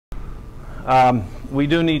we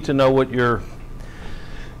do need to know what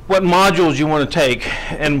modules you want to take,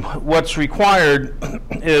 and what's required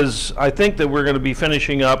is, I think that we're going to be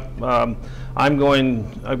finishing up. I've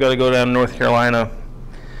got to go down to North Carolina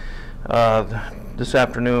this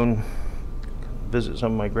afternoon, visit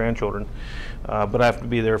some of my grandchildren, but I have to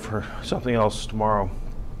be there for something else tomorrow.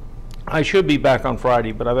 I should be back on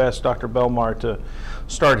Friday, but I've asked Dr. Belmar to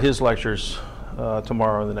start his lectures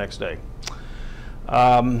tomorrow and the next day.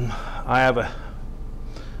 I have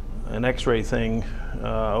an X-ray thing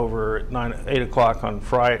over at 8 o'clock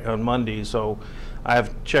on Monday, so I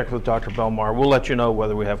have checked with Dr. Belmar. We'll let you know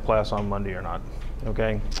whether we have class on Monday or not,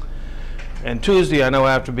 okay? And Tuesday, I know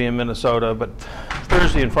I have to be in Minnesota, but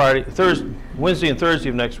Wednesday and Thursday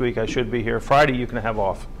of next week, I should be here. Friday, you can have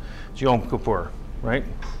off. It's Yom Kippur, right?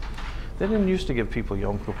 They didn't used to give people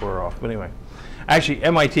Yom Kippur off, but anyway. Actually,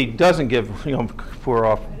 MIT doesn't give Yom Kippur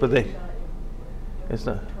off, but they... It's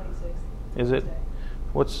not. Is it?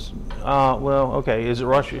 What's, well, okay. Is it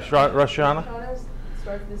Rosh Hashanah?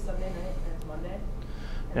 Starts this Sunday night and it's Monday.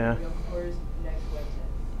 And yeah. Yom Kippur is next Wednesday.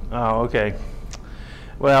 Oh, okay.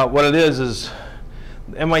 Well, what it is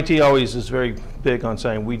MIT always is very big on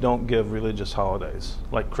saying we don't give religious holidays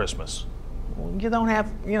like Christmas. Well, you don't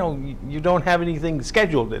have, you don't have anything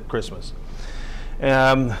scheduled at Christmas.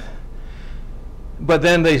 But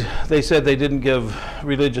then they said they didn't give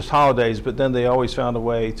religious holidays, but then they always found a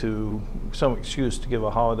way some excuse to give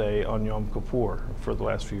a holiday on Yom Kippur for the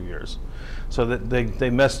last few years. So that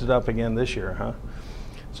they messed it up again this year, huh?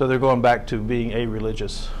 So they're going back to being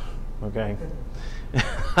a-religious, okay?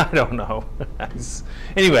 I don't know.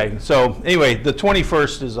 Anyway, the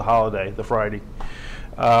 21st is a holiday, the Friday.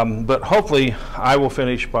 But hopefully I will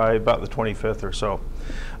finish by about the 25th or so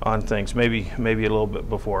on things, maybe a little bit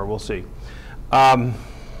before, we'll see. And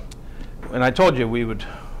I told you we would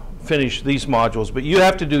finish these modules, but you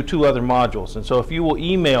have to do 2 other modules. And so if you will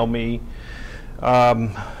email me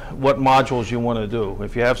what modules you want to do.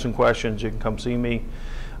 If you have some questions, you can come see me.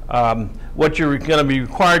 What you're going to be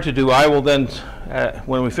required to do, I will then,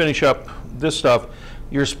 when we finish up this stuff,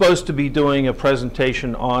 you're supposed to be doing a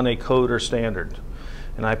presentation on a code or standard.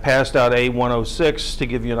 And I passed out A106 to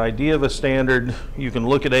give you an idea of a standard. You can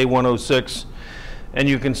look at A106 and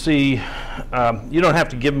you can see, you don't have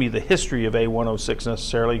to give me the history of A106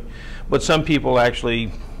 necessarily, but some people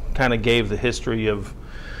actually kind of gave the history of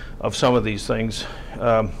some of these things.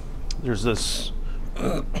 There's this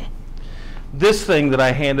thing that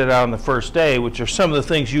I handed out on the first day, which are some of the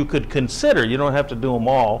things you could consider. You don't have to do them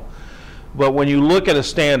all. But when you look at a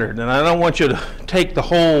standard, and I don't want you to take the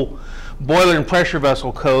whole boiler and pressure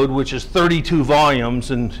vessel code, which is 32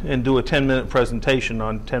 volumes, and do a 10-minute presentation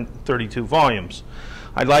on 32 volumes.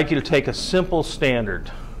 I'd like you to take a simple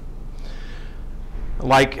standard.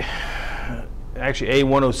 Like, actually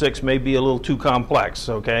A106 may be a little too complex,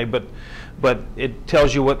 okay? But it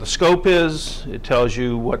tells you what the scope is, it tells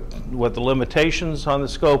you what the limitations on the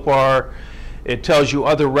scope are, it tells you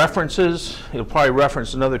other references. It'll probably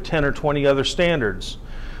reference another 10 or 20 other standards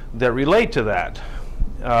that relate to that.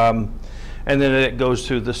 And then it goes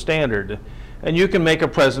through the standard. And you can make a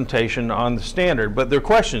presentation on the standard, but there are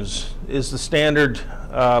questions. Is the standard,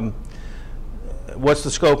 what's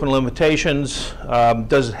the scope and limitations?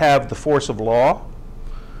 Does it have the force of law?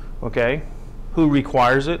 Okay. Who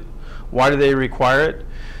requires it? Why do they require it?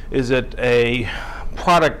 Is it a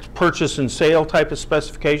product purchase and sale type of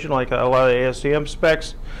specification like a lot of ASTM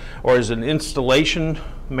specs? Or is it an installation,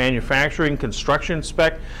 manufacturing, construction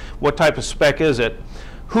spec? What type of spec is it?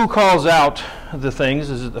 Who calls out the things?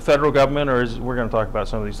 Is it the federal government, or we're going to talk about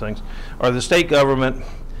some of these things, or the state government?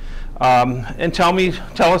 And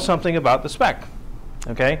tell us something about the spec.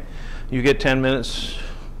 Okay, you get 10 minutes,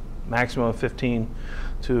 maximum of 15,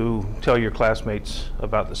 to tell your classmates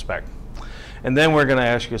about the spec. And then we're going to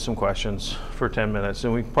ask you some questions for 10 minutes,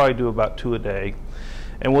 and we can probably do about 2 a day.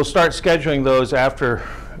 And we'll start scheduling those after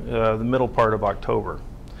the middle part of October.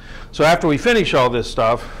 So after we finish all this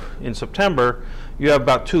stuff in September, you have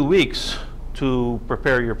about 2 weeks to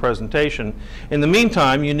prepare your presentation. In the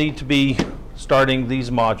meantime, you need to be starting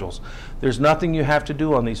these modules. There's nothing you have to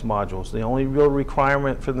do on these modules. The only real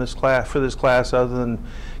requirement for this class, other than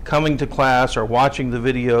coming to class or watching the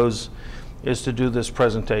videos, is to do this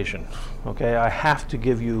presentation. Okay, I have to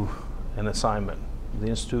give you an assignment. The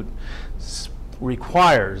Institute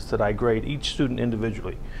requires that I grade each student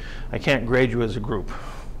individually. I can't grade you as a group.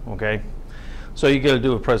 Okay. So you got to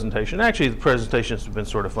do a presentation. Actually, the presentations have been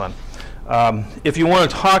sort of fun. If you want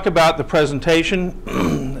to talk about the presentation,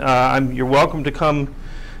 you're welcome to come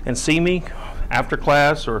and see me after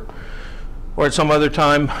class or at some other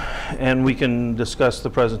time, and we can discuss the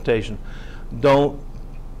presentation. Don't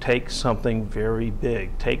take something very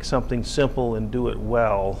big. Take something simple and do it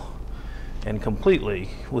well and completely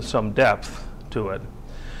with some depth to it.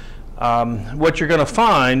 What you're going to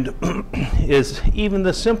find is even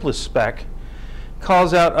the simplest spec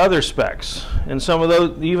calls out other specs. And some of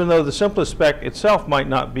those, even though the simplest spec itself might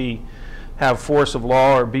not have force of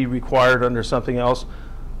law or be required under something else,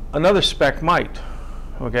 another spec might,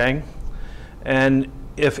 okay? And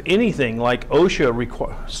if anything, like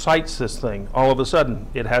OSHA cites this thing, all of a sudden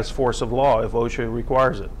it has force of law if OSHA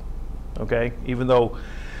requires it, okay? Even though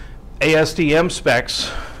ASTM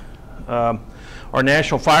specs or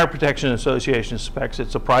National Fire Protection Association specs,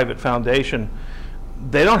 it's a private foundation,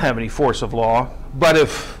 they don't have any force of law, but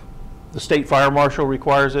if the state fire marshal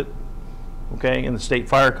requires it, okay, in the state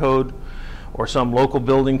fire code, or some local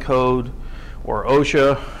building code, or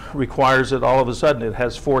OSHA requires it, all of a sudden it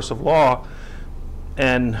has force of law,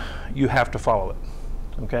 and you have to follow it,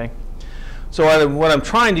 okay? So what I'm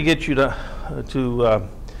trying to get you to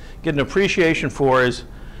get an appreciation for is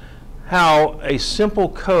how a simple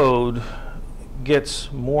code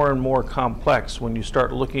gets more and more complex when you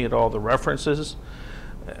start looking at all the references,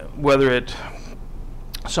 whether it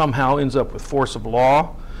somehow ends up with force of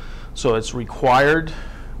law, so it's required,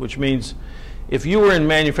 which means if you were in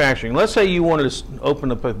manufacturing, let's say you wanted to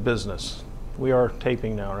open up a business. We are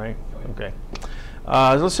taping now, right? Okay.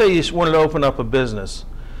 Let's say you wanted to open up a business.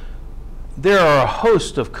 There are a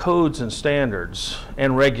host of codes and standards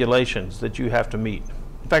and regulations that you have to meet.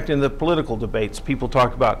 In fact, in the political debates, people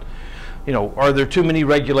talk about, you know, are there too many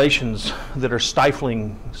regulations that are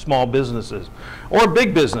stifling small businesses or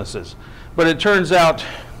big businesses? But it turns out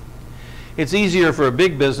it's easier for a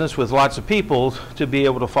big business with lots of people to be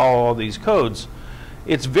able to follow all these codes.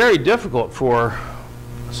 It's very difficult for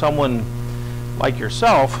someone like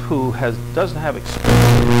yourself who doesn't have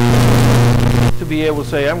experience to be able to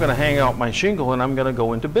say, I'm going to hang out my shingle and I'm going to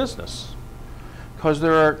go into business. Because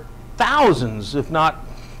there are thousands, if not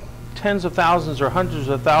tens of thousands or hundreds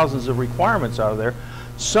of thousands of requirements out of there,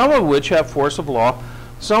 some of which have force of law,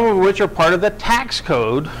 some of which are part of the tax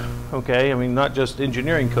code, okay? I mean, not just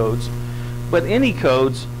engineering codes, but any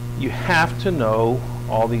codes, you have to know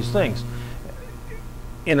all these things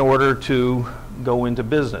in order to go into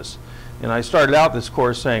business. And I started out this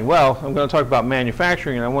course saying, well, I'm going to talk about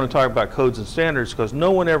manufacturing and I want to talk about codes and standards because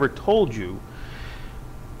no one ever told you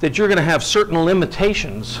that you're going to have certain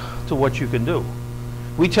limitations to what you can do.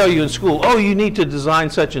 We tell you in school, oh, you need to design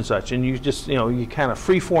such and such, and you just, you know, you kind of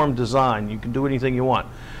free-form design. You can do anything you want.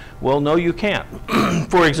 Well, no, you can't.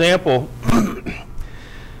 For example,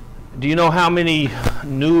 do you know how many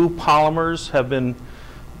new polymers have been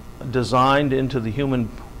designed into the human,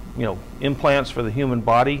 you know, implants for the human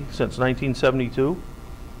body since 1972?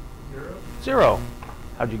 Zero.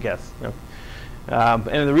 How'd you guess? You know?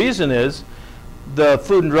 And the reason is the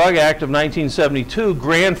Food and Drug Act of 1972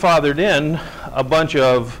 grandfathered in a bunch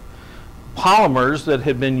of polymers that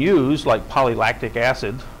had been used, like polylactic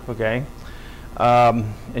acid, okay?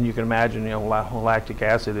 And you can imagine, you know, lactic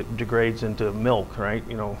acid, it degrades into milk, right?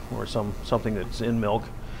 You know, or something that's in milk.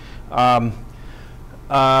 But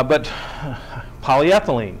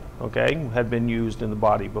polyethylene, okay, had been used in the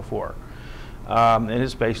body before. And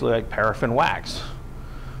it's basically like paraffin wax.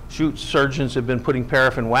 Surgeons have been putting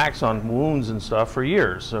paraffin wax on wounds and stuff for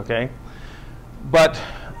years, okay? But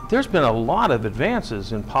there's been a lot of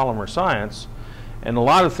advances in polymer science and a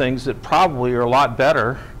lot of things that probably are a lot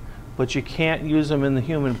better, but you can't use them in the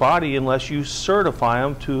human body unless you certify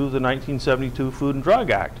them to the 1972 Food and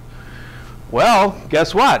Drug Act. Well,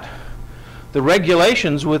 guess what? The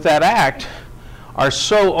regulations with that act are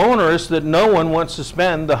so onerous that no one wants to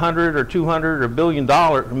spend the $100 or $200 or $1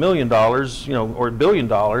 million, you know, or $1 billion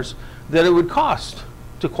that it would cost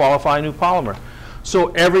to qualify a new polymer. So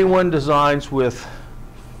everyone designs with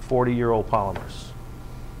 40-year-old polymers,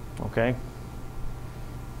 okay?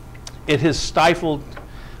 It has stifled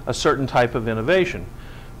a certain type of innovation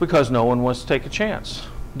because no one wants to take a chance.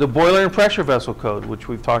 The boiler and pressure vessel code, which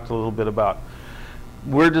we've talked a little bit about,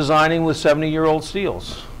 we're designing with 70-year-old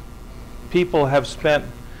steels. People have spent,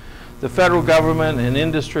 the federal government and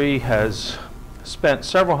industry has spent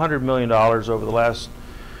several $100 million over the last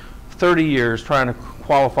 30 years trying to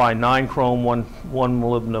qualify 9 chrome, 1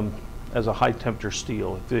 molybdenum as a high temperature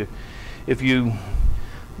steel. If you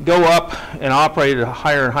go up and operate at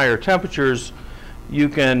higher and higher temperatures, you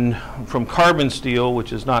can, from carbon steel,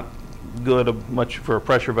 which is not good much for a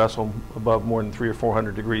pressure vessel above more than 300 or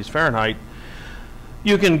 400 degrees Fahrenheit,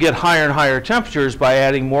 you can get higher and higher temperatures by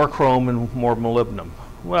adding more chrome and more molybdenum.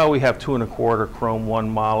 Well, we have 2 1/4 chrome, 1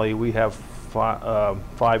 moly. We have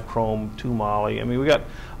 5 chrome, 2 moly. I mean, we got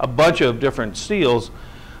a bunch of different steels.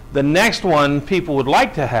 The next one people would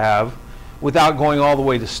like to have, without going all the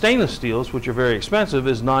way to stainless steels, which are very expensive,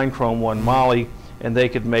 is 9-chrome-1 moly, and they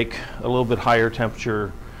could make a little bit higher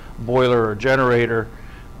temperature boiler or generator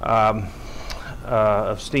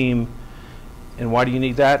of steam. And why do you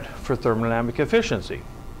need that? For thermodynamic efficiency.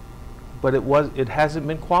 But it hasn't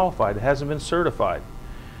been qualified, it hasn't been certified.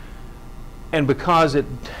 And because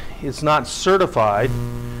it's not certified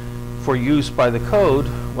for use by the code,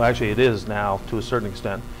 well actually it is now to a certain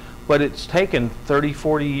extent, but it's taken 30,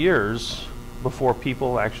 40 years before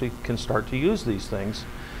people actually can start to use these things,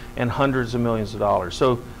 and hundreds of millions of dollars.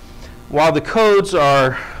 So while the codes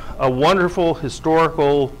are a wonderful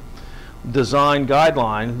historical design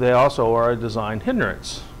guideline, they also are a design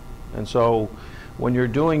hindrance. And so when you're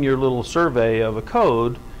doing your little survey of a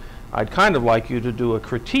code, I'd kind of like you to do a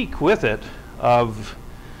critique with it of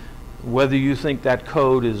whether you think that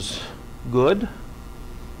code is good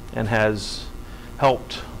and has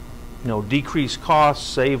helped, you know, decrease costs,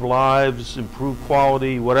 save lives, improve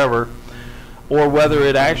quality, whatever, or whether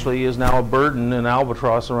it actually is now a burden, an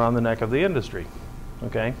albatross around the neck of the industry.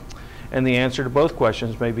 Okay? And the answer to both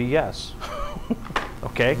questions may be yes.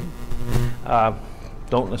 Okay?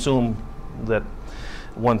 Don't assume that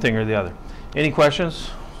one thing or the other. Any questions?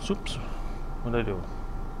 Oops. What did I do?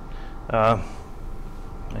 I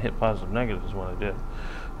hit positive negative is what I did.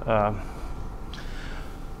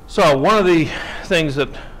 So one of the things that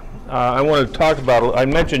I want to talk about, I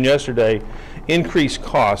mentioned yesterday, increased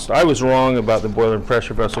cost. I was wrong about the boiler and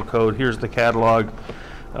pressure vessel code. Here's the catalog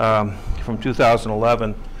from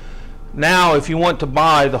 2011. Now, if you want to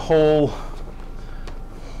buy the whole,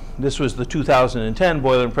 this was the 2010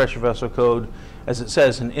 boiler and pressure vessel code, as it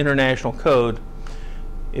says, an international code.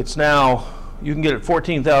 It's now, you can get it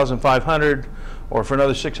 $14,500, or for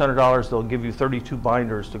another $600, they'll give you 32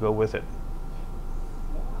 binders to go with it.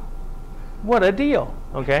 What a deal,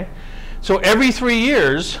 okay? So every 3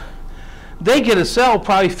 years, they get to sell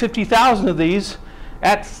probably 50,000 of these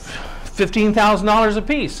at $15,000 a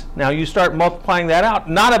piece. Now you start multiplying that out,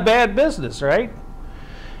 not a bad business, right?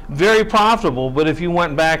 Very profitable, but if you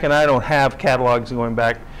went back, and I don't have catalogs going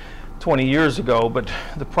back 20 years ago, but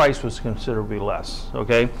the price was considerably less,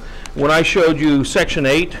 okay? When I showed you Section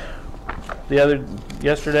 8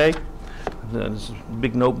 yesterday, this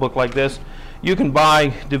big notebook like this, you can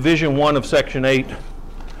buy Division 1 of Section 8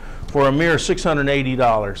 for a mere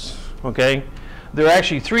 $680, okay? There are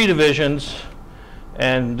actually 3 divisions,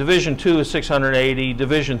 and Division 2 is $680,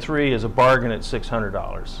 Division 3 is a bargain at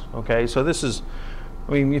 $600, okay? So this is,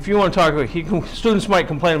 I mean, if you want to talk about, students might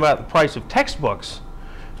complain about the price of textbooks,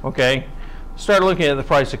 okay? Start looking at the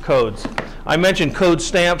price of codes. I mentioned code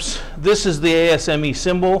stamps. This is the ASME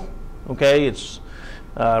symbol, okay? It's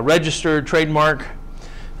registered, trademark.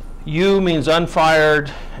 U means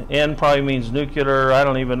unfired, N probably means nuclear. I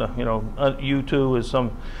don't even know, you know, U2 is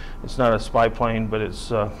it's not a spy plane, but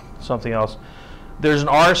it's something else. There's an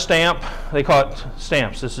R stamp, they call it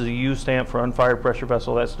stamps. This is a U stamp for unfired pressure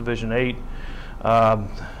vessel, that's Division 8.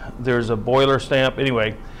 There's a boiler stamp.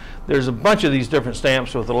 Anyway, there's a bunch of these different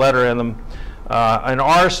stamps with a letter in them. An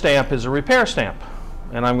R stamp is a repair stamp.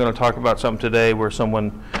 And I'm going to talk about something today where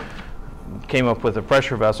someone came up with a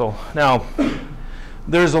pressure vessel. Now,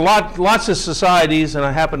 there's lots of societies, and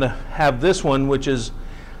I happen to have this one, which is,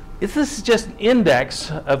 this is just an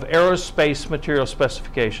index of aerospace material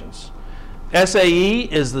specifications. SAE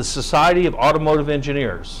is the Society of Automotive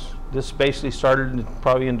Engineers. This basically started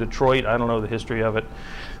probably in Detroit. I don't know the history of it.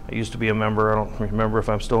 I used to be a member. I don't remember if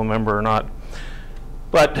I'm still a member or not.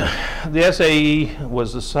 But the SAE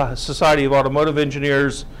was the Society of Automotive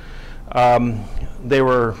Engineers. They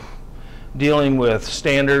were dealing with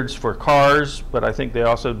standards for cars, but I think they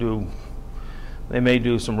also they may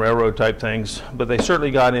do some railroad type things, but they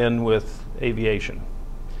certainly got in with aviation.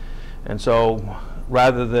 And so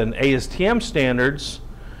rather than ASTM standards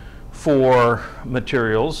for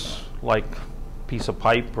materials like a piece of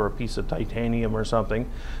pipe or a piece of titanium or something,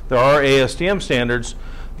 there are ASTM standards.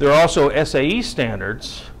 There are also SAE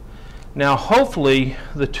standards. Now hopefully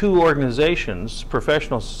the two organizations,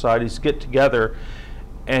 professional societies, get together,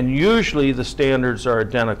 and usually the standards are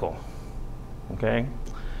identical, okay?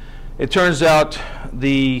 It turns out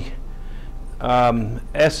the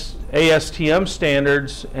ASTM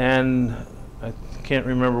standards, and I can't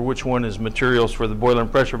remember which one is materials for the boiler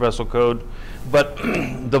and pressure vessel code, but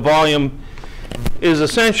the volume is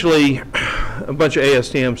essentially a bunch of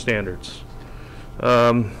ASTM standards.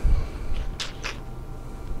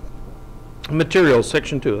 Materials,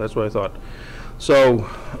 Section 2, that's what I thought. So,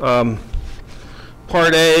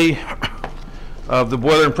 Part A of the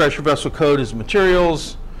boiler and pressure vessel code is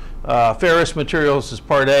materials. Ferrous materials is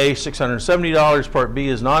Part A, $670. Part B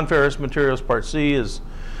is non-ferrous materials. Part C is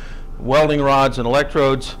welding rods and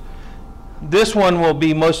electrodes. This one will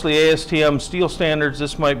be mostly ASTM steel standards.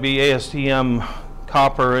 This might be ASTM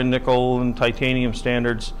copper and nickel and titanium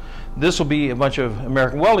standards. This will be a bunch of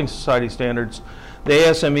American Welding Society standards. The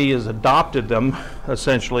ASME has adopted them,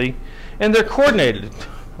 essentially, and they're coordinated,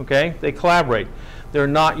 okay? They collaborate. There are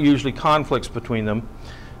not usually conflicts between them,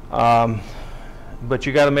 but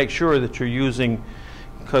you got to make sure that you're using,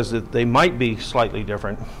 because they might be slightly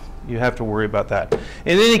different. You have to worry about that.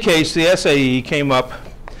 In any case, the SAE came up,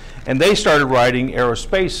 and they started writing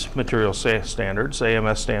aerospace material standards,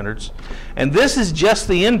 AMS standards, and this is just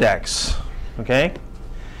the index, okay?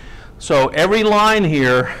 So every line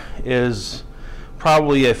here is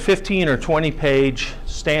probably a 15 or 20 page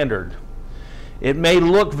standard. It may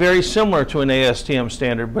look very similar to an ASTM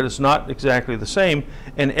standard, but it's not exactly the same.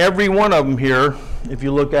 And every one of them here, if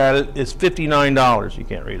you look at it, is $59. You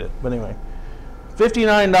can't read it, but anyway.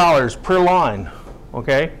 $59 per line,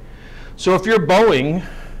 okay? So if you're Boeing,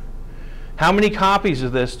 how many copies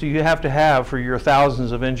of this do you have to have for your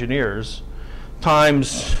thousands of engineers,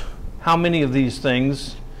 times how many of these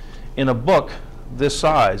things in a book this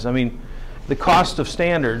size? I mean, the cost of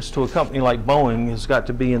standards to a company like Boeing has got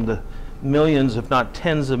to be in the millions, if not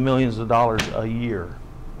tens of millions of dollars a year,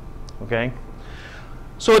 okay?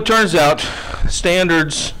 So it turns out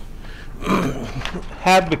standards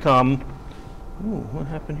have become, ooh, what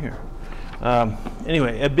happened here?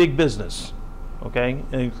 Anyway, a big business, okay?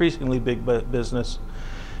 An increasingly big business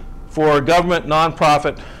for government,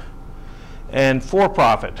 nonprofit, and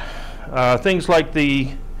for-profit. Things like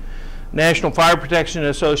the National Fire Protection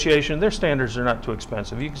Association, their standards are not too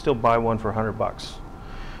expensive. You can still buy one for $100.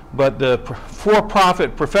 But the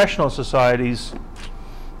for-profit professional societies,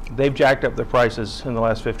 they've jacked up their prices in the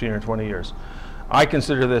last 15 or 20 years. I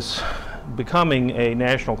consider this becoming a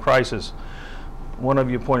national crisis. One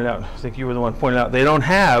of you pointed out, I think you were the one pointed out, they don't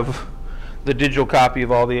have the digital copy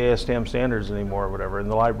of all the ASTM standards anymore or whatever in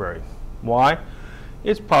the library. Why?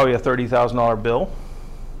 It's probably a $30,000 bill.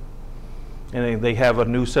 And they have a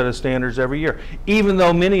new set of standards every year. Even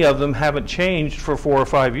though many of them haven't changed for 4 or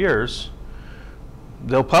 5 years,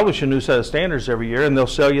 they'll publish a new set of standards every year, and they'll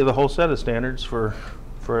sell you the whole set of standards for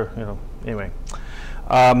you know, anyway.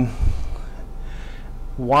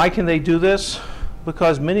 Why can they do this?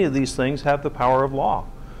 Because many of these things have the power of law.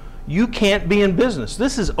 You can't be in business.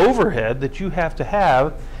 This is overhead that you have to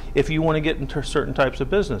have if you want to get into certain types of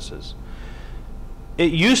businesses.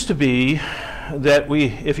 It used to be that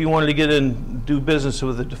if you wanted to get in, do business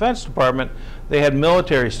with the Defense Department, they had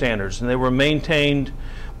military standards, and they were maintained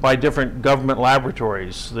by different government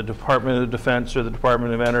laboratories. The Department of Defense or the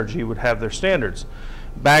Department of Energy would have their standards.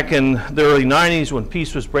 Back in the early 90s, when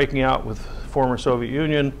peace was breaking out with the former Soviet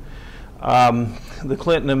Union, the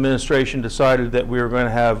Clinton administration decided that we were going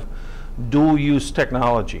to have dual-use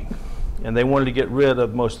technology, and they wanted to get rid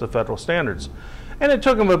of most of the federal standards. And it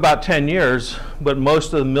took them about 10 years, but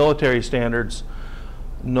most of the military standards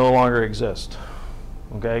no longer exist,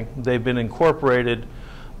 okay? They've been incorporated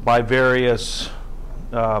by various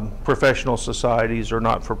professional societies or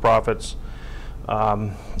not-for-profits,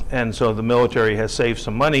 and so the military has saved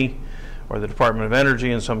some money, or the Department of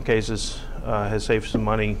Energy in some cases has saved some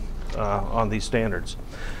money on these standards.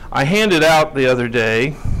 I handed out the other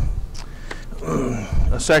day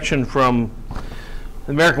a section from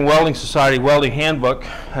the American Welding Society Welding Handbook.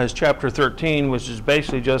 Has chapter 13, which is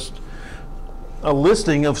basically just a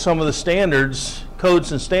listing of some of the standards,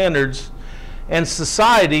 codes and standards, and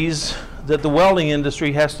societies that the welding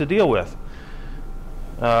industry has to deal with.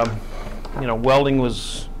 You know, welding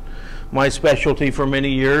was my specialty for many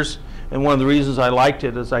years, and one of the reasons I liked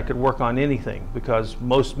it is I could work on anything, because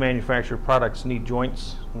most manufactured products need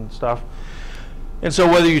joints and stuff. And so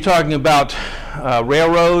whether you're talking about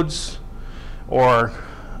railroads or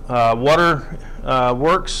water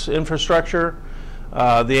works infrastructure,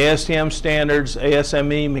 the ASTM standards,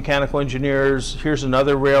 ASME, mechanical engineers, here's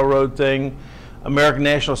another railroad thing, American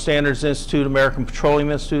National Standards Institute, American Petroleum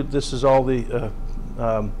Institute, this is all the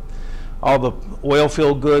oil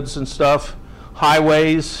field goods and stuff,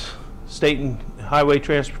 highways, state and highway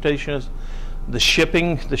transportation, the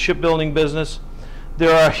shipbuilding business.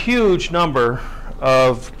 There are a huge number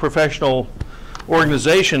of professional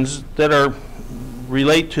organizations that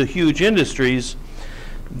relate to huge industries.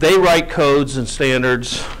 They write codes and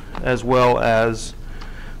standards, as well as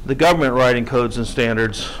the government writing codes and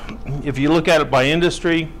standards. If you look at it by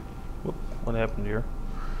industry, what happened here?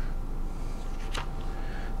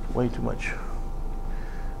 Way too much.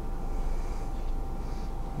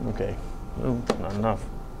 Okay, well, not enough.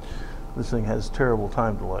 This thing has terrible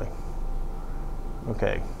time delay.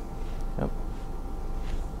 Okay. Yep.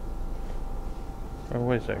 Oh,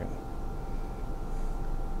 wait a second.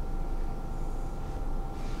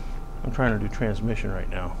 I'm trying to do transmission right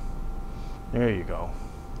now. There you go.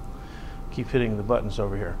 Keep hitting the buttons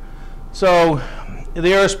over here. So, in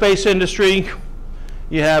the aerospace industry,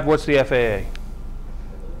 you have, what's the FAA?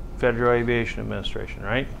 Federal Aviation Administration,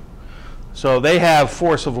 right? So they have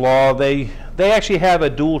force of law. They actually have a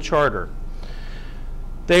dual charter.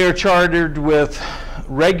 They are chartered with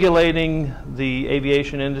regulating the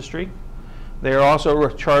aviation industry. They are also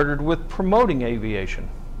chartered with promoting aviation,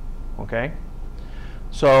 okay?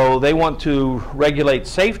 So they want to regulate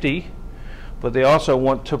safety, but they also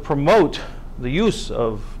want to promote the use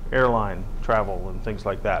of airline travel and things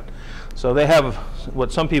like that. So they have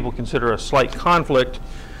what some people consider a slight conflict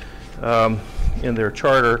in their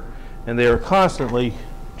charter, and they are constantly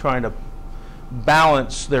trying to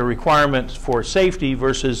balance their requirements for safety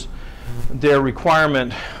versus their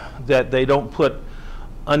requirement that they don't put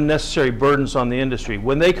unnecessary burdens on the industry.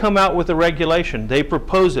 When they come out with a regulation, they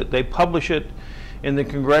propose it, they publish it in the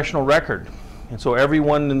congressional record. And so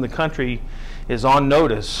everyone in the country is on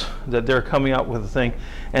notice that they're coming out with a thing,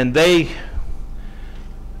 and they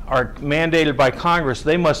are mandated by Congress.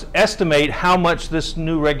 They must estimate how much this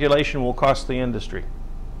new regulation will cost the industry.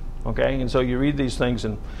 Okay, and so you read these things,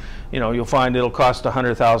 and you'll find it'll cost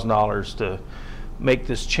 $100,000 to make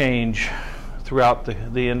this change throughout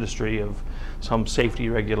the industry of some safety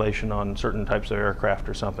regulation on certain types of aircraft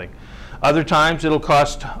or something. Other times it'll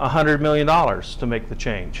cost $100 million to make the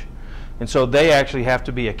change. And so they actually have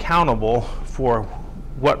to be accountable for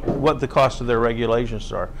what the cost of their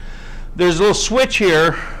regulations are. There's a little switch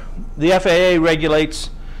here. The FAA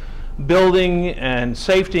regulates building and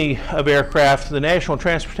safety of aircraft. The National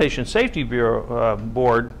Transportation Safety Bureau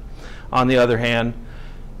Board, on the other hand,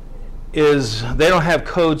 they don't have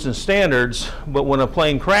codes and standards, but when a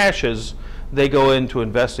plane crashes, they go in to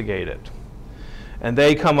investigate it. And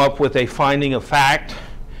they come up with a finding of fact,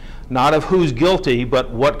 not of who's guilty,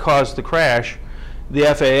 but what caused the crash. The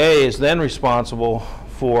FAA is then responsible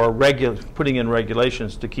for putting in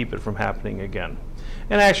regulations to keep it from happening again.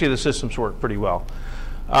 And actually the systems work pretty well.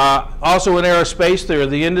 Also in aerospace, there are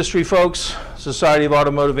the industry folks, Society of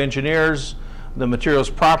Automotive Engineers, the Materials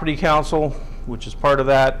Property Council, which is part of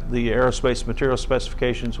that, the Aerospace Material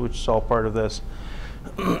Specifications, which is all part of this.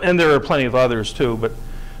 And there are plenty of others too, but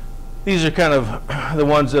these are kind of the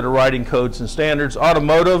ones that are writing codes and standards.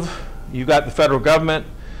 Automotive, you've got the federal government,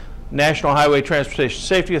 National Highway Transportation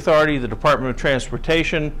Safety Authority, the Department of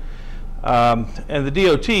Transportation, and the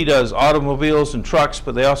DOT does automobiles and trucks,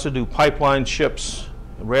 but they also do pipelines, ships,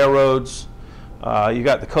 railroads. You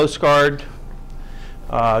got the Coast Guard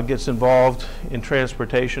gets involved in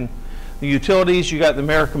transportation. The utilities, you got the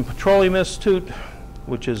American Petroleum Institute,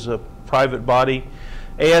 which is a private body.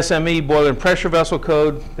 ASME, Boiler and Pressure Vessel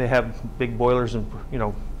Code. They have big boilers and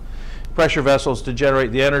pressure vessels to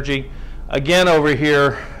generate the energy. Again, over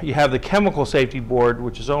here you have the Chemical Safety Board,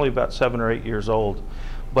 which is only about 7 or 8 years old,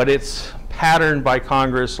 but it's patterned by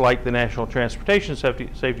Congress like the National Transportation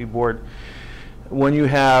Safety Board. When you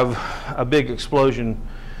have a big explosion,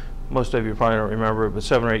 most of you probably don't remember it, but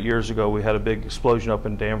 7 or 8 years ago we had a big explosion up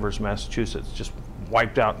in Danvers, Massachusetts. Just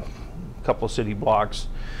wiped out a couple of city blocks,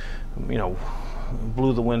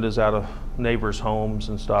 blew the windows out of neighbors' homes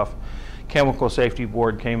and stuff. Chemical Safety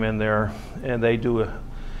Board came in there, and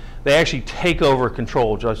they actually take over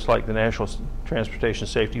control, just like the National Transportation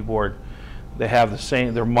Safety Board. They have the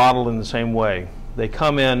same, they're modeled in the same way. They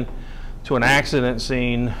come in to an accident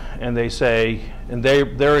scene, and they say, and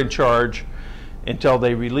they're in charge until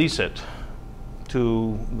they release it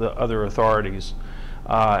to the other authorities,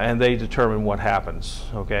 and they determine what happens,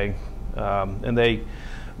 okay? And they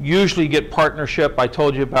usually get partnership. I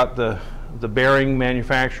told you about the bearing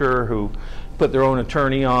manufacturer who put their own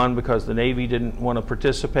attorney on because the Navy didn't want to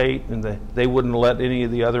participate, and they wouldn't let any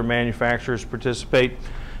of the other manufacturers participate.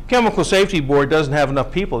 Chemical Safety Board doesn't have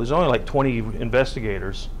enough people. There's only like 20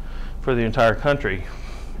 investigators for the entire country.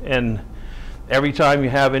 And every time you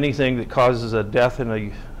have anything that causes a death in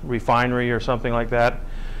a refinery or something like that,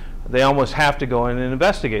 they almost have to go in and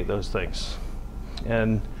investigate those things.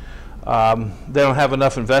 And they don't have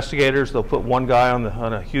enough investigators. They'll put one guy on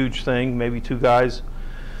a huge thing, maybe 2 guys.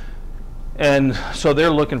 And so they're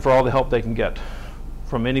looking for all the help they can get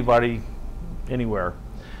from anybody, anywhere.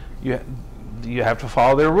 You have to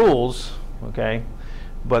follow their rules, okay?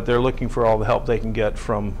 But they're looking for all the help they can get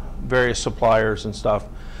from various suppliers and stuff.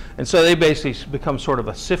 And so they basically become sort of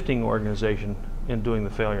a sifting organization in doing the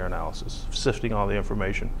failure analysis, sifting all the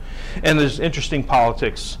information. And there's interesting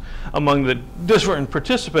politics among the different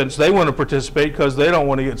participants. They want to participate because they don't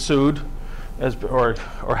want to get sued or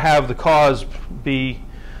have the cause be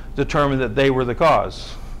determined that they were the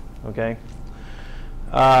cause. Okay.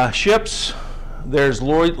 Ships, there's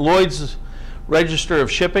Lloyd's Register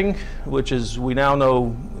of Shipping, which is, we now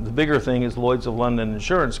know the bigger thing is Lloyd's of London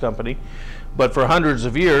Insurance Company. But for hundreds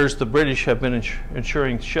of years, the British have been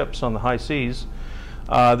insuring ships on the high seas.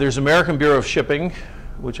 There's American Bureau of Shipping,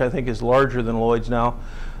 which I think is larger than Lloyd's now.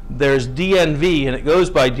 There's DNV, and it goes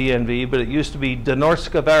by DNV, but it used to be De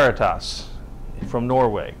Norske Veritas from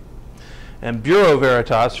Norway, and Bureau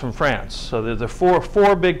Veritas from France. So there are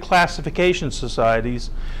four big classification societies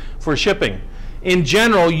for shipping. In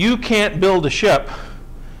general, you can't build a ship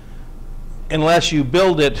unless you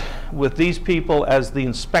build it with these people as the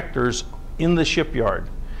inspectors in the shipyard.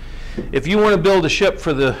 If you want to build a ship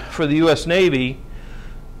for the U.S. Navy,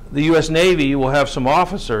 the U.S. Navy will have some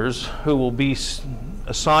officers who will be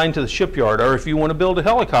assigned to the shipyard. Or if you want to build a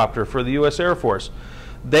helicopter for the U.S. Air Force,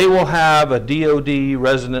 they will have a DOD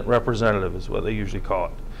resident representative, is what they usually call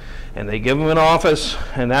it. And they give them an office,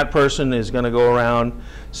 and that person is going to go around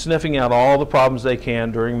sniffing out all the problems they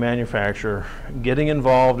can during manufacture, getting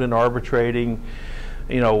involved in arbitrating,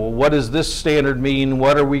 you know, what does this standard mean,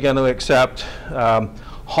 what are we going to accept,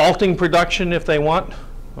 halting production if they want,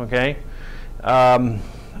 okay.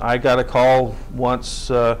 I got a call once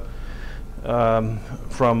from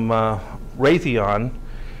Raytheon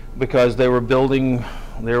because they were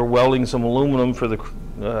welding some aluminum for the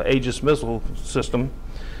Aegis missile system.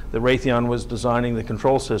 The Raytheon was designing the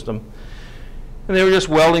control system. And they were just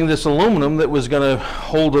welding this aluminum that was going to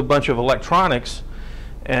hold a bunch of electronics.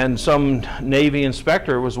 And some Navy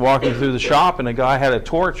inspector was walking through the shop, and a guy had a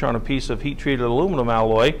torch on a piece of heat-treated aluminum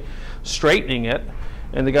alloy, straightening it.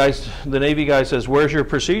 And the Navy guy says, "Where's your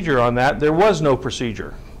procedure on that?" There was no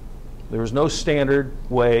procedure. There was no standard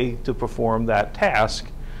way to perform that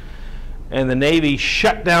task. And the Navy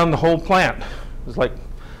shut down the whole plant. It was like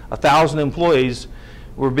 1,000 employees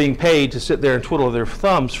were being paid to sit there and twiddle their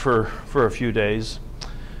thumbs for a few days.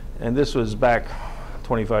 And this was back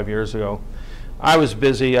 25 years ago. I was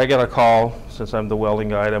busy. I got a call, since I'm the welding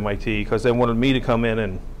guy at MIT, because they wanted me to come in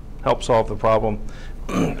and help solve the problem.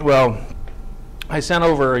 Well, I sent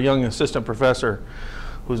over a young assistant professor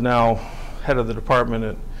who's now head of the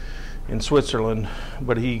department in Switzerland,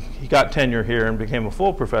 but he got tenure here and became a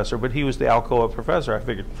full professor, but he was the Alcoa professor. I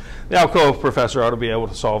figured the Alcoa professor ought to be able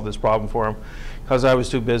to solve this problem for him because I was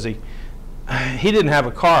too busy. He didn't have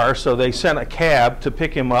a car, so they sent a cab to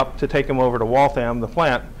pick him up, to take him over to Waltham, the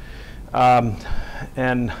plant.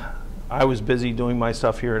 And I was busy doing my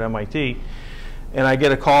stuff here at MIT. And I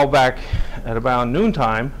get a call back at about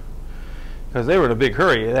noontime, because they were in a big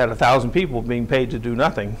hurry. They had 1,000 people being paid to do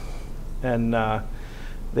nothing. And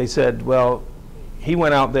they said, well, he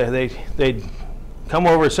went out there. They'd come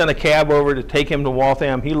over, sent a cab over to take him to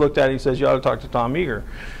Waltham. He looked at it, he says, "You ought to talk to Tom Eager."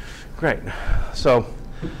 Great. So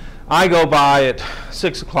I go by at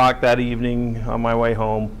 6 o'clock that evening on my way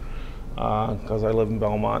home, because I live in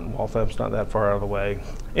Belmont, and Waltham's not that far out of the way.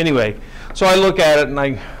 Anyway, so I look at it and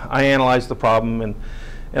I analyze the problem, and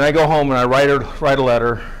I go home and I write a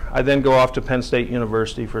letter. I then go off to Penn State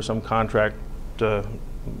University for some contract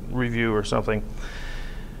review or something.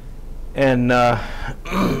 And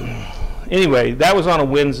anyway, that was on a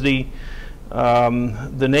Wednesday.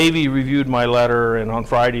 The Navy reviewed my letter, and on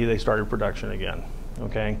Friday they started production again.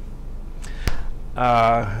 Okay.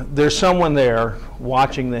 There's someone there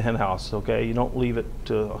watching the hen house. Okay, you don't leave it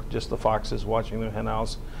to just the foxes watching the hen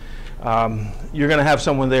house. You're going to have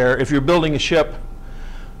someone there. If you're building a ship,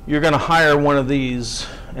 you're going to hire one of these,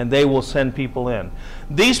 and they will send people in.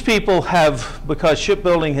 These people have, because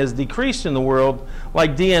shipbuilding has decreased in the world,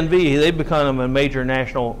 like DNV, they've become a major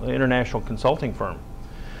international consulting firm.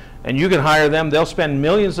 And you can hire them. They'll spend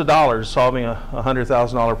millions of dollars solving a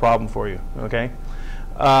 $100,000 problem for you. Okay.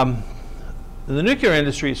 The nuclear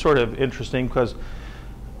industry is sort of interesting because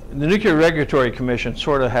the Nuclear Regulatory Commission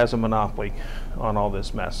sort of has a monopoly on all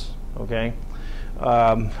this mess. Okay.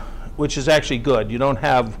 Which is actually good. You don't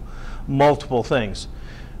have multiple things.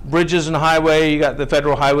 Bridges and highway, you got the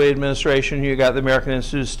Federal Highway Administration, you got the American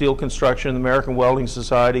Institute of Steel Construction, the American Welding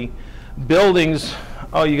Society. Buildings,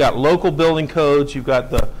 oh, you got local building codes, you've got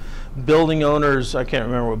the building owners, I can't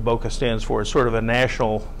remember what BOCA stands for, it's sort of a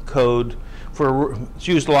national code. It's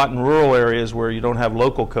used a lot in rural areas where you don't have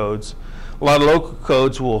local codes. A lot of local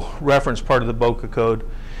codes will reference part of the BOCA code.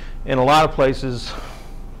 In a lot of places,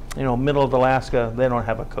 you know, middle of Alaska, they don't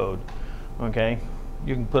have a code, okay?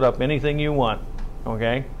 You can put up anything you want,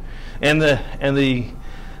 okay? and the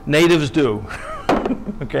natives do.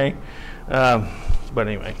 Okay, but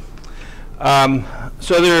anyway,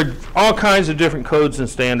 so there are all kinds of different codes and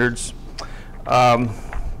standards, and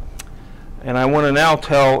I want to now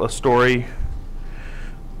tell a story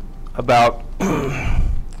about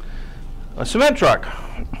a cement truck.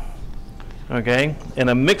 Okay, and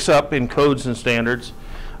a mix-up in codes and standards.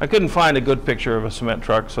 I couldn't find a good picture of a cement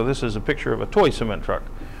truck, so this is a picture of a toy cement truck,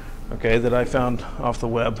 okay, that I found off the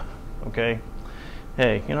web. Okay,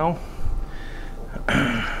 hey, you know,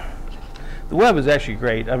 the web is actually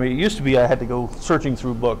great. I mean, it used to be I had to go searching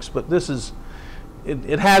through books, but this is,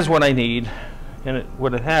 it has what I need, and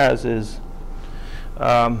what it has is,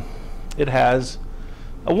 it has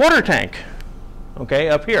a water tank, okay,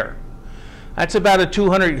 up here. That's about a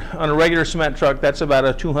 200, on a regular cement truck, that's about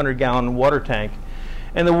a 200-gallon water tank.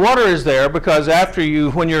 And the water is there because after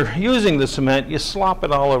when you're using the cement, you slop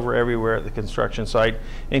it all over everywhere at the construction site,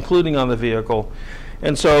 including on the vehicle.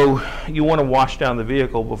 And so you want to wash down the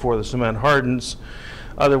vehicle before the cement hardens.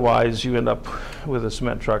 Otherwise, you end up with a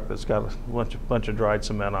cement truck that's got a bunch of dried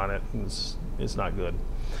cement on it. It's not good.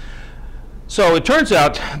 So it turns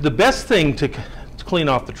out the best thing to clean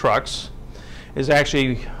off the trucks is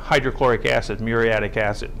actually hydrochloric acid, muriatic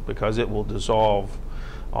acid, because it will dissolve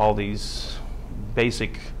all these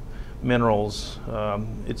basic minerals.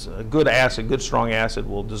 It's a good acid, good strong acid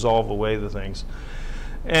will dissolve away the things.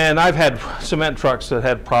 And I've had cement trucks that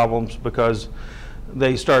had problems because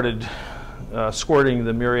they started squirting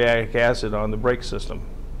the muriatic acid on the brake system,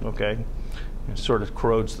 okay? It sort of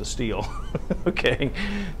corrodes the steel, okay?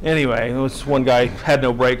 Anyway, this one guy had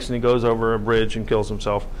no brakes and he goes over a bridge and kills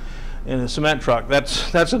himself in a cement truck.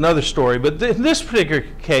 That's another story. But in this particular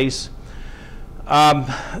case,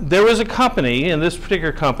 there was a company, and this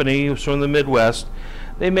particular company was from the Midwest.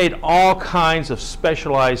 They made all kinds of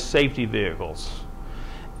specialized safety vehicles.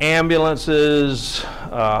 Ambulances,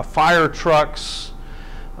 fire trucks,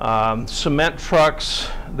 cement trucks.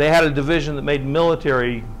 They had a division that made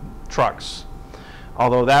military trucks,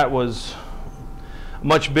 although that was a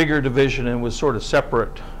much bigger division and was sort of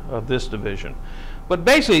separate of this division. But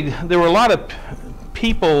basically, there were a lot of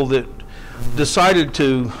people that decided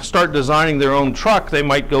to start designing their own truck. They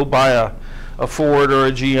might go buy a Ford or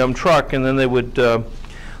a GM truck, and then they would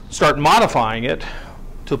start modifying it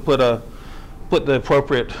to put the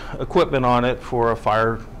appropriate equipment on it for a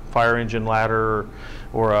fire engine ladder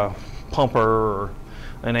or a pumper or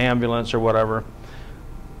an ambulance or whatever.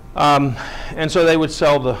 And so they would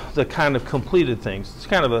sell the kind of completed things. It's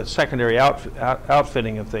kind of a secondary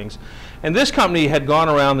outfitting of things. And this company had gone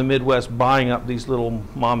around the Midwest buying up these little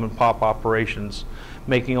mom and pop operations,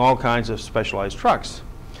 making all kinds of specialized trucks.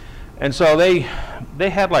 And so they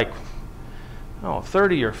had like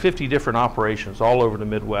 30 or 50 different operations all over the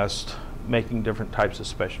Midwest, making different types of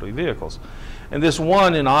specialty vehicles. And this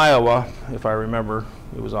one in Iowa, if I remember,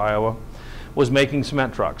 it was Iowa, was making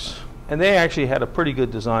cement trucks. And they actually had a pretty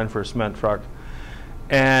good design for a cement truck.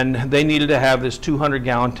 And they needed to have this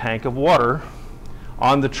 200-gallon tank of water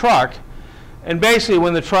on the truck. And basically,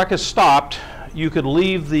 when the truck is stopped, you could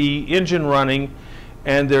leave the engine running,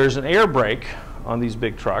 and there's an air brake on these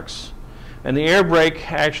big trucks. And the air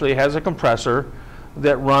brake actually has a compressor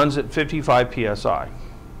that runs at 55 psi.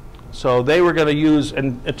 So they were going to use,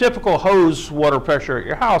 and a typical hose water pressure at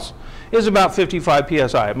your house is about 55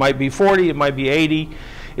 psi. It might be 40, it might be 80.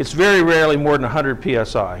 It's very rarely more than 100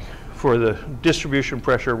 psi for the distribution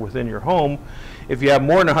pressure within your home. If you have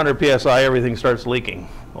more than 100 psi, everything starts leaking,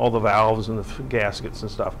 all the valves and the gaskets and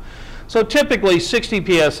stuff. So typically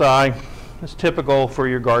 60 psi is typical for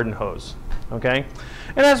your garden hose, okay?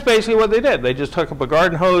 And that's basically what they did. They just took up a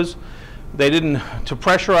garden hose. They didn't, to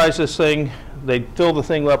pressurize this thing, they'd fill the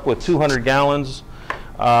thing up with 200 gallons,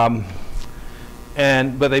 but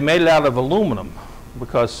they made it out of aluminum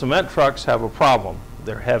because cement trucks have a problem.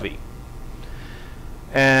 They're heavy.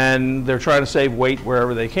 And they're trying to save weight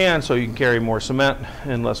wherever they can so you can carry more cement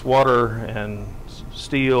and less water and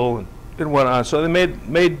steel and whatnot. So they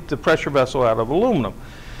made the pressure vessel out of aluminum.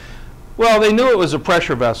 Well, they knew it was a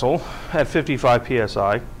pressure vessel at 55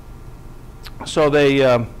 psi, so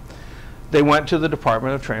they went to the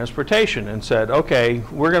Department of Transportation and said, okay,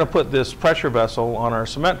 we're going to put this pressure vessel on our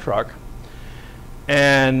cement truck,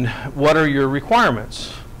 and what are your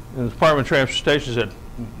requirements? And the Department of Transportation said,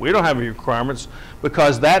 we don't have any requirements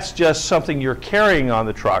because that's just something you're carrying on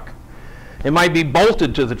the truck. It might be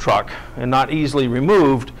bolted to the truck and not easily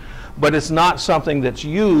removed, but it's not something that's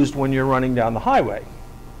used when you're running down the highway.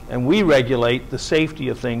 And we regulate the safety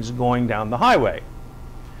of things going down the highway.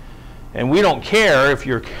 And we don't care if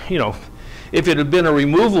you're, If it had been a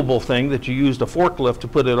removable thing that you used a forklift to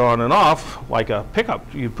put it on and off, like a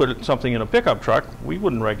pickup, you put something in a pickup truck, we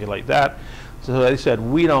wouldn't regulate that. So they said,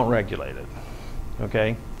 we don't regulate it,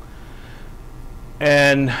 okay?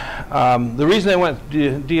 And the reason they went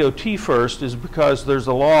to DOT first is because there's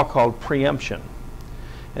a law called preemption.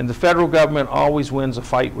 And the federal government always wins a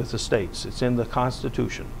fight with the states. It's in the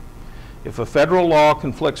Constitution. If a federal law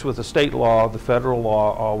conflicts with a state law, the federal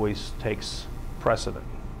law always takes precedent,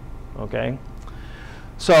 okay?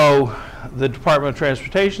 So the Department of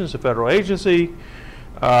Transportation is a federal agency,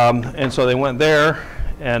 and so they went there,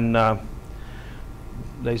 and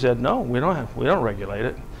they said, no, we don't regulate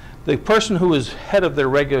it. The person who was head of their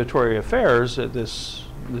regulatory affairs at this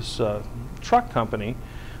truck company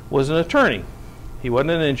was an attorney. He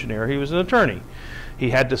wasn't an engineer, he was an attorney.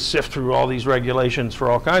 He had to sift through all these regulations for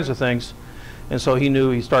all kinds of things, and so he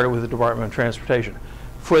knew. He started with the Department of Transportation.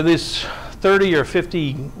 For this 30 or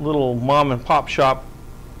 50 little mom and pop shop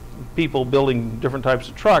people building different types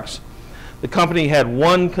of trucks, the company had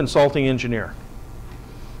one consulting engineer,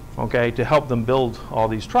 okay, to help them build all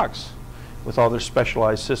these trucks with all their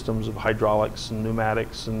specialized systems of hydraulics and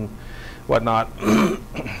pneumatics and whatnot.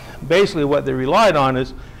 Basically what they relied on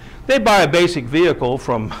is they'd buy a basic vehicle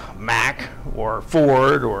from Mack or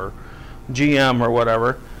Ford or GM or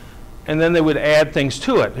whatever, and then they would add things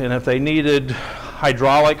to it. And if they needed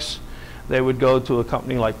hydraulics, they would go to a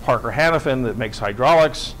company like Parker Hannifin that makes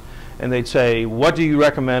hydraulics, and they'd say, what do you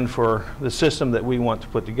recommend for the system that we want to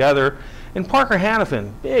put together? And Parker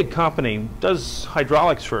Hannifin, big company, does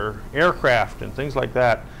hydraulics for aircraft and things like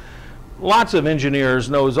that. Lots of engineers,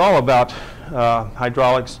 knows all about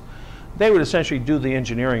hydraulics. They would essentially do the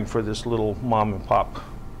engineering for this little mom and pop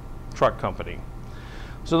truck company.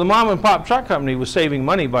 So the mom and pop truck company was saving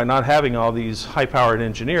money by not having all these high-powered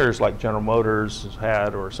engineers like General Motors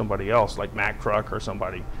had, or somebody else like Mack Truck or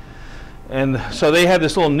somebody. And so they had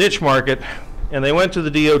this little niche market, and they went to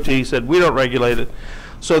the DOT, said, we don't regulate it.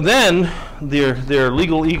 So then their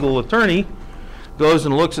legal eagle attorney goes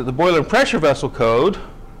and looks at the Boiler and Pressure Vessel Code,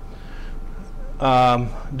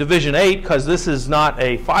 Division 8, because this is not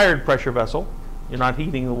a fired pressure vessel. You're not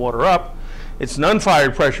heating the water up. It's an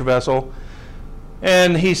unfired pressure vessel.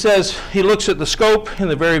 And he says, he looks at the scope in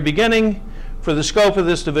the very beginning. For the scope of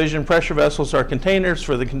this division, pressure vessels are containers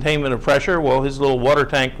for the containment of pressure. Well, his little water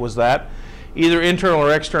tank was that, either internal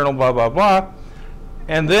or external, blah, blah, blah.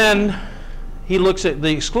 And then he looks at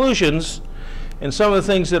the exclusions, and some of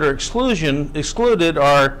the things that are excluded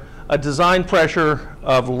are a design pressure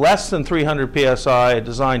of less than 300 psi, a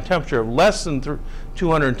design temperature of less than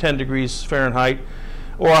 210 degrees Fahrenheit,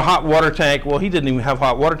 or a hot water tank. Well, he didn't even have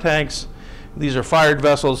hot water tanks. These are fired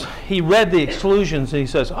vessels. He read the exclusions and he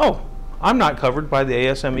says, oh, I'm not covered by the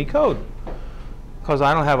ASME code because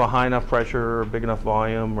I don't have a high enough pressure or big enough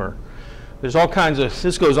volume, or there's all kinds of,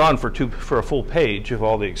 this goes on for a full page of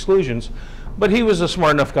all the exclusions. But he was a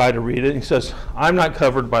smart enough guy to read it. He says, I'm not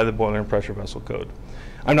covered by the Boiler and Pressure Vessel Code.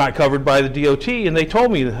 I'm not covered by the DOT, and they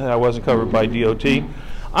told me that I wasn't covered by DOT.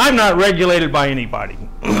 I'm not regulated by anybody.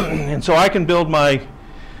 And so I can build my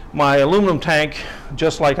aluminum tank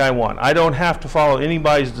just like I want. I don't have to follow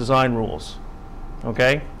anybody's design rules,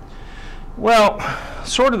 okay? Well,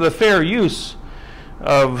 sort of the fair use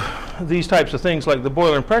of these types of things like the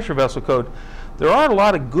Boiler and Pressure Vessel Code, there are a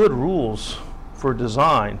lot of good rules for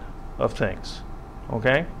design of things,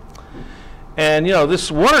 okay? And you know, this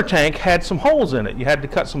water tank had some holes in it. You had to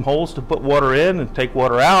cut some holes to put water in and take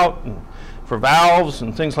water out, and for valves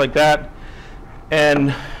and things like that.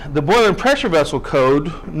 And the Boiler and Pressure Vessel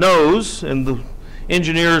Code knows, and the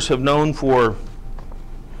engineers have known for,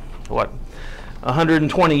 what,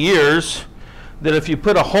 120 years, that if you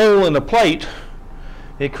put a hole in a plate,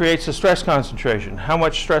 it creates a stress concentration. How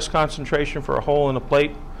much stress concentration for a hole in a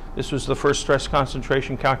plate? This was the first stress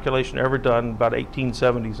concentration calculation ever done, about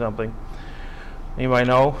 1870 something. Anybody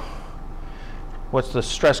know? What's the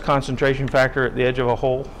stress concentration factor at the edge of a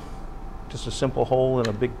hole? Just a simple hole in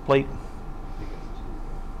a big plate?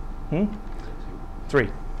 3.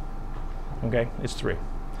 Okay, it's 3.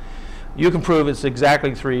 You can prove it's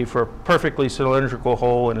exactly 3 for a perfectly cylindrical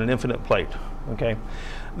hole in an infinite plate. Okay,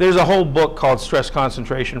 there's a whole book called Stress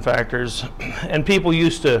Concentration Factors, and people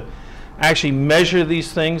used to actually measure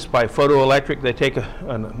these things by photoelectric. They take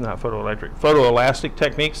photoelastic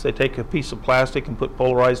techniques. They take a piece of plastic and put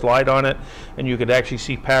polarized light on it, and you could actually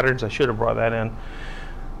see patterns. I should have brought that in.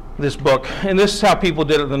 This book, and this is how people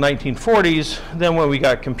did it in the 1940s. Then when we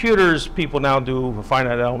got computers, people now do a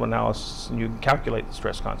finite element analysis, and you can calculate the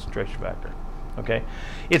stress concentration factor. Okay,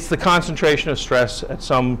 it's the concentration of stress at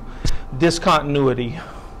some discontinuity,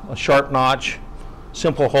 a sharp notch,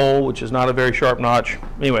 simple hole, which is not a very sharp notch.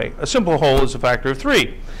 Anyway, a simple hole is a factor of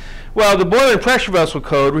 3. Well, the boiler and pressure vessel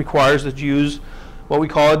code requires that you use what we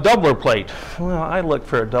call a doubler plate. Well, I looked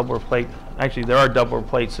for a doubler plate. Actually, there are doubler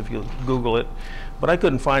plates if you Google it, but I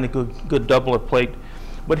couldn't find a good doubler plate.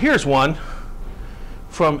 But here's one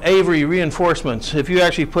from Avery Reinforcements. If you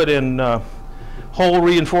actually put in hole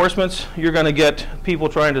reinforcements, you're going to get people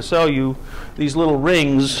trying to sell you these little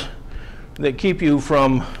rings that keep you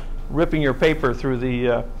from ripping your paper through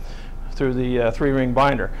the 3-ring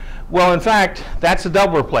binder. Well, in fact, that's a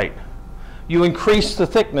doubler plate. You increase the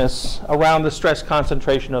thickness around the stress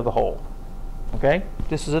concentration of the hole. Okay?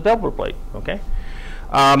 This is a doubler plate. Okay?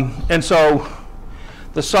 And so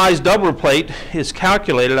the size doubler plate is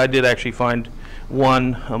calculated. I did actually find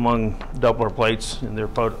one among doubler plates in their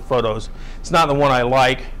photos. It's not the one I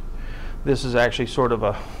like. This is actually sort of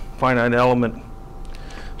a finite element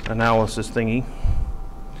analysis thingy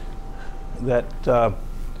that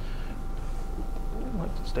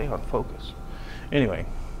like to stay on focus. Anyway,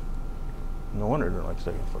 no wonder they don't like to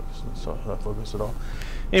stay on focus. It's not focus at all.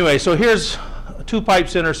 Anyway, so here's 2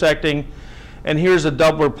 pipes intersecting, and here's a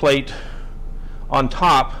doubler plate on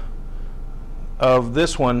top of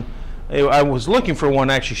this one. I was looking for one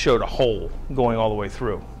that actually showed a hole going all the way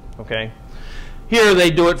through. Okay, here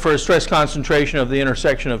they do it for a stress concentration of the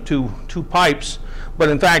intersection of two pipes, but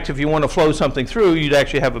in fact, if you want to flow something through, you'd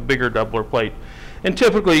actually have a bigger doubler plate. And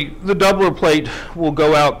typically, the doubler plate will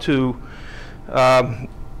go out to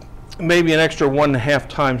maybe an extra 1.5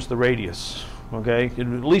 times the radius. Okay, it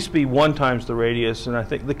would at least be 1 times the radius, and I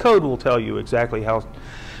think the code will tell you exactly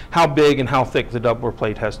how big and how thick the doubler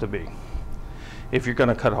plate has to be if you're going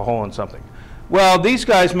to cut a hole in something. Well, these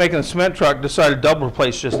guys making a cement truck decided doubler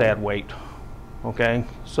plates just add weight. Okay,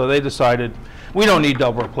 so they decided we don't need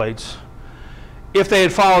doubler plates. If they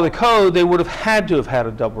had followed the code, they would have had to have had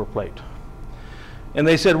a doubler plate. And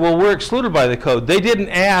they said, well, we're excluded by the code. They didn't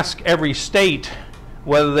ask every state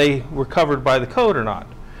whether they were covered by the code or not.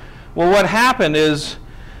 Well, what happened is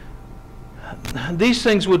these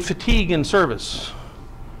things would fatigue in service.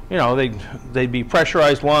 You know, they'd be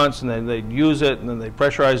pressurized once, and then they'd use it, and then they'd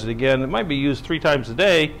pressurize it again. It might be used 3 times a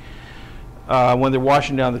day when they're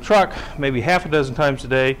washing down the truck, maybe half a dozen times a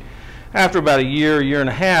day. After about a year and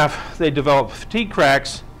a half, they develop fatigue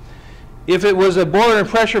cracks. If it was a boiler and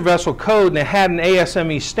pressure vessel code and it had an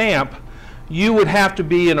ASME stamp, you would have to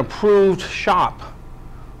be an approved shop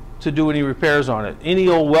to do any repairs on it. Any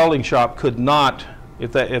old welding shop could not,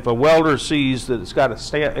 if a welder sees that it's got a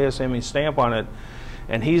ASME stamp on it,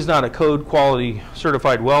 and he's not a code quality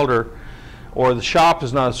certified welder, or the shop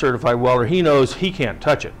is not a certified welder, he knows he can't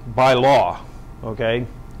touch it by law. Okay,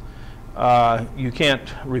 you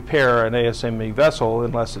can't repair an ASME vessel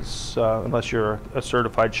unless you're a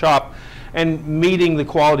certified shop and meeting the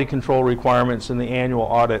quality control requirements in the annual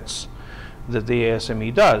audits that the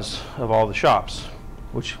ASME does of all the shops,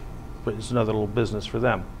 which is another little business for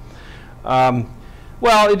them.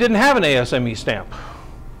 Well, it didn't have an ASME stamp.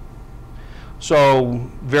 So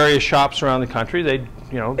various shops around the country,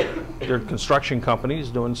 they're construction companies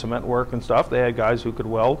doing cement work and stuff. They had guys who could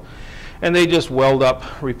weld, and they just weld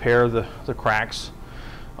up, repair the cracks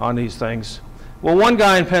on these things. Well, one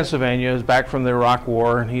guy in Pennsylvania is back from the Iraq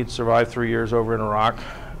War, and he'd survived 3 years over in Iraq.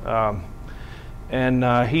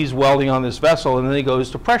 He's welding on this vessel, and then he goes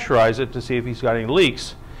to pressurize it to see if he's got any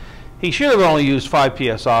leaks. He should have only used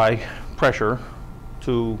 5 psi pressure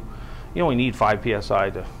you only need 5 psi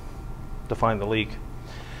to find the leak.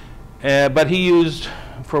 But he used,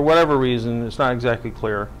 for whatever reason, it's not exactly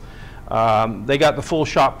clear, they got the full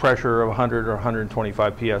shop pressure of 100 or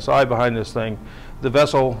 125 psi behind this thing. The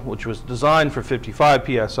vessel, which was designed for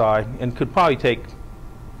 55 psi and could probably take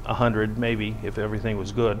 100 maybe if everything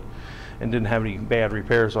was good and didn't have any bad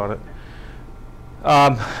repairs on it,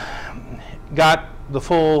 got the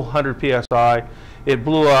full 100 psi. It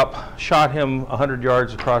blew up, shot him 100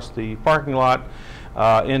 yards across the parking lot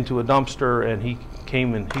into a dumpster, and he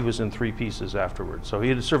came and he was in 3 pieces afterwards. So he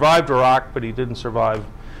had survived Iraq, but he didn't survive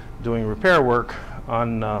doing repair work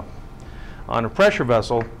on a pressure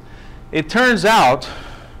vessel. It turns out,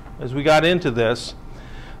 as we got into this,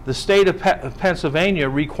 the state of Pennsylvania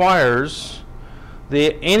requires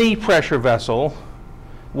any pressure vessel,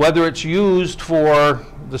 whether it's used for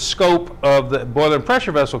the scope of the boiler and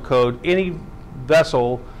pressure vessel code, any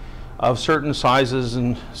vessel of certain sizes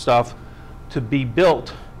and stuff, to be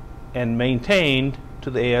built and maintained to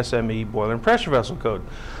the ASME boiler and pressure vessel code.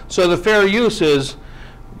 So the fair use is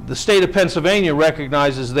the state of Pennsylvania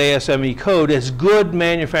recognizes the ASME code as good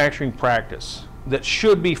manufacturing practice that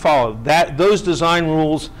should be followed. Those design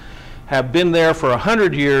rules have been there for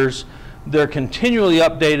 100 years. They're continually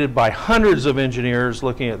updated by hundreds of engineers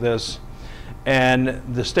looking at this, and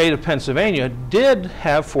the state of Pennsylvania did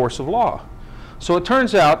have force of law. So it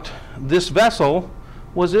turns out this vessel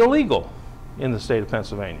was illegal in the state of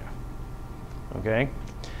Pennsylvania. Okay?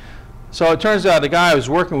 So it turns out the guy I was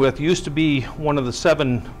working with used to be one of the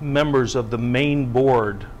 7 members of the main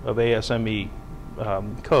board of ASME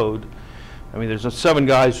code. I mean, there's 7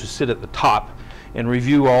 guys who sit at the top and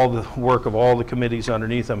review all the work of all the committees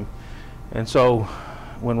underneath them. And so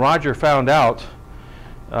when Roger found out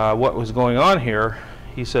what was going on here,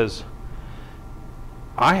 he says,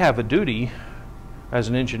 I have a duty as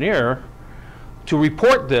an engineer to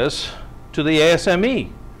report this to the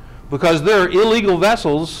ASME because they're illegal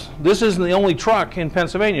vessels. This isn't the only truck in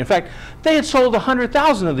Pennsylvania. In fact, they had sold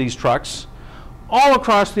 100,000 of these trucks all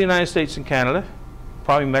across the United States and Canada,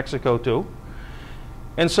 probably Mexico too.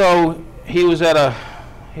 And so he was at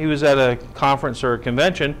a conference or a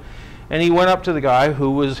convention, and he went up to the guy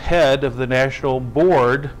who was head of the National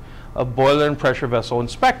Board of Boiler and Pressure Vessel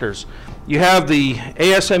Inspectors. You have the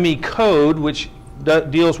ASME code, which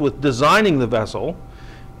deals with designing the vessel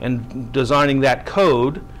and designing that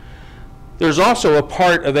code. There's also a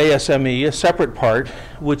part of ASME, a separate part,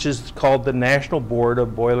 which is called the National Board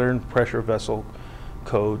of Boiler and Pressure Vessel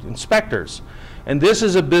Code Inspectors. And this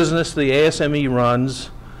is a business the ASME runs.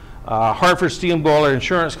 Hartford Steam Boiler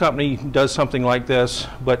Insurance Company does something like this,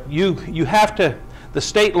 but you have to, the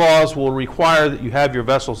state laws will require that you have your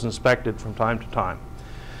vessels inspected from time to time.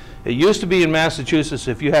 It used to be in Massachusetts,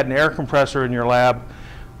 if you had an air compressor in your lab,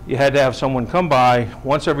 you had to have someone come by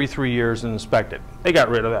once every 3 years and inspect it. They got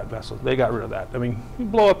rid of that vessel. They got rid of that. I mean, you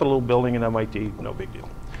blow up a little building in MIT, no big deal.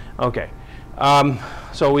 Okay.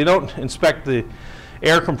 So we don't inspect the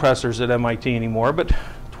air compressors at MIT anymore, but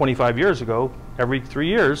 25 years ago, every 3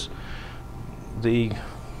 years, the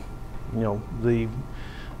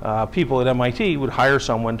people at MIT would hire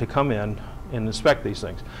someone to come in and inspect these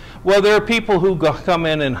things. Well, there are people who come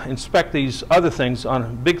in and inspect these other things,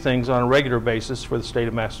 big things, on a regular basis for the state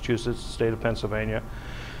of Massachusetts, the state of Pennsylvania.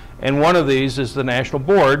 And one of these is the National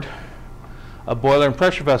Board of Boiler and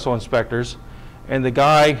Pressure Vessel Inspectors. And the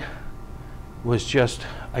guy was just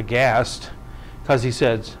aghast because he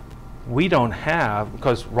said, we don't have,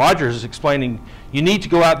 because Rogers is explaining, you need to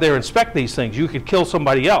go out there and inspect these things. You could kill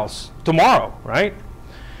somebody else tomorrow, right?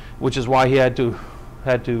 Which is why he had to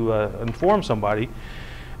inform somebody.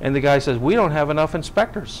 And the guy says, we don't have enough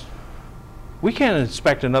inspectors. We can't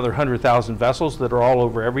inspect another 100,000 vessels that are all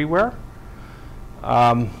over everywhere.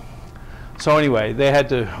 So anyway, they had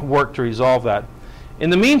to work to resolve that. In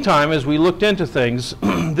the meantime, as we looked into things,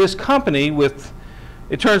 this company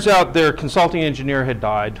it turns out their consulting engineer had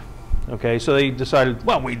died. Okay, so they decided,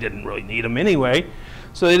 well, we didn't really need him anyway.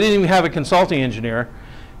 So they didn't even have a consulting engineer.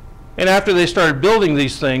 And after they started building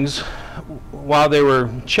these things, while they were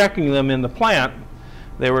checking them in the plant,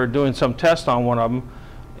 they were doing some test on one of them,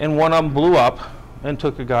 and one of them blew up and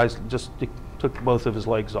took took both of his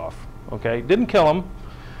legs off. Okay, didn't kill him,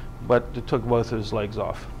 but it took both of his legs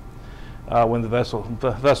off when the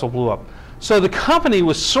vessel blew up. So the company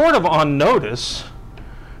was sort of on notice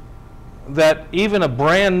that even a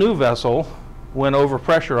brand new vessel, when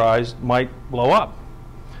overpressurized, might blow up.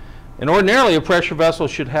 And ordinarily, a pressure vessel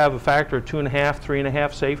should have a factor of 2.5,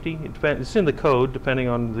 3.5 safety. It's in the code, depending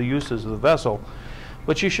on the uses of the vessel.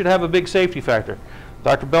 But you should have a big safety factor.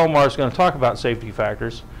 Dr. Belmar is going to talk about safety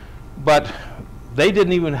factors, but they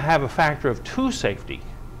didn't even have a factor of 2 safety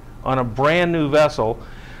on a brand new vessel.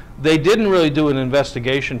 They didn't really do an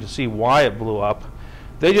investigation to see why it blew up.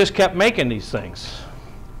 They just kept making these things.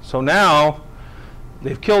 So now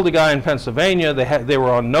they've killed a guy in Pennsylvania. They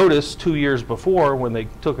were on notice 2 years before when they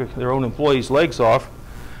took their own employees' legs off.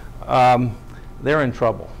 They're in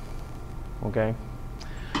trouble. Okay?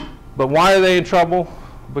 But why are they in trouble?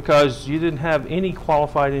 Because you didn't have any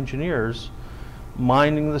qualified engineers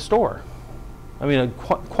minding the store. I mean, a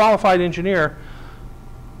qualified engineer,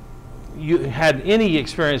 you had any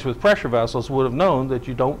experience with pressure vessels, would have known that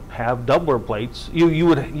you don't have doubler plates. You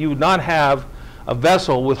would not have a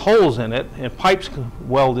vessel with holes in it and pipes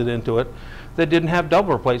welded into it that didn't have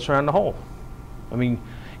doubler plates around the hole. I mean,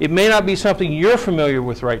 it may not be something you're familiar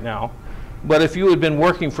with right now, but if you had been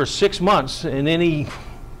working for 6 months in any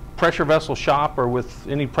pressure vessel shop or with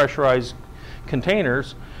any pressurized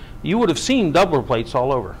containers, you would have seen doubler plates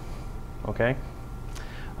all over. Okay,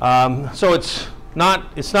 so it's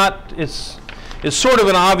sort of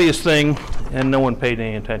an obvious thing, and no one paid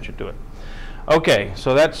any attention to it. Okay,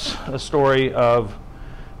 so that's a story of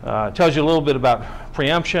tells you a little bit about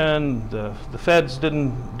preemption. The feds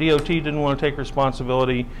DOT didn't want to take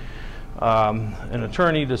responsibility. An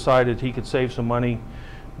attorney decided he could save some money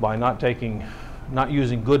by not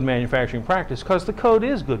using good manufacturing practice, because the code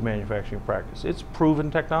is good manufacturing practice. It's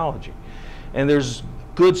proven technology, and there's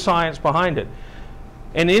good science behind it.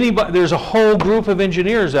 And there's a whole group of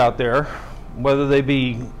engineers out there, whether they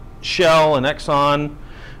be Shell and Exxon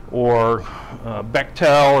or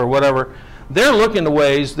Bechtel or whatever, they're looking to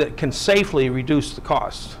ways that can safely reduce the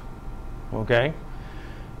cost, okay?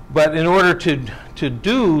 But in order to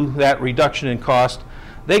do that reduction in cost,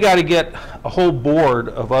 they got to get a whole board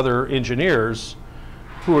of other engineers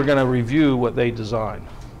who are going to review what they design,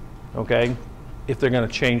 okay, if they're going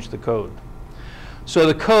to change the code. So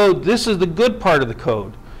the code, this is the good part of the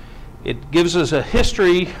code. It gives us a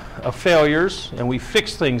history of failures, and we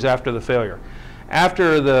fix things after the failure.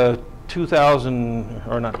 After the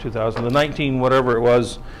the 19 whatever it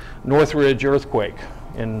was, Northridge earthquake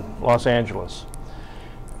in Los Angeles,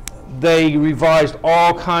 they revised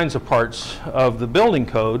all kinds of parts of the building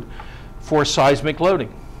code for seismic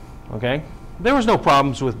loading, okay? There was no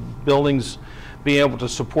problems with buildings being able to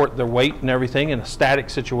support their weight and everything in a static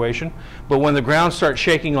situation. But when the ground starts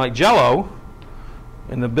shaking like jello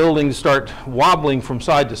and the buildings start wobbling from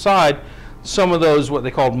side to side, some of those what they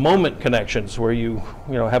call moment connections, where you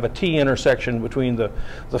have a T intersection between the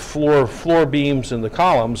floor beams and the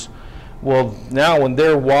columns. Well, now when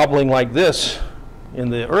they're wobbling like this in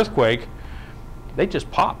the earthquake, they just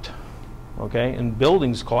popped, okay? And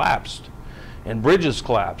buildings collapsed and bridges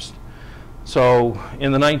collapsed. So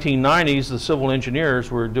in the 1990s, the civil engineers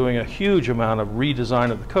were doing a huge amount of redesign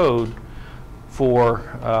of the code for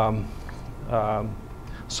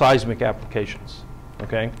seismic applications,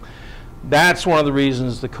 okay? That's one of the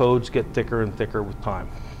reasons the codes get thicker and thicker with time,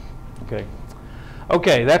 okay?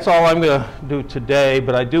 Okay, that's all I'm going to do today,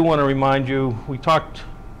 but I do want to remind you, we talked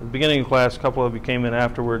at the beginning of class, a couple of you came in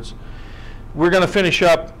afterwards. We're going to finish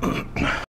up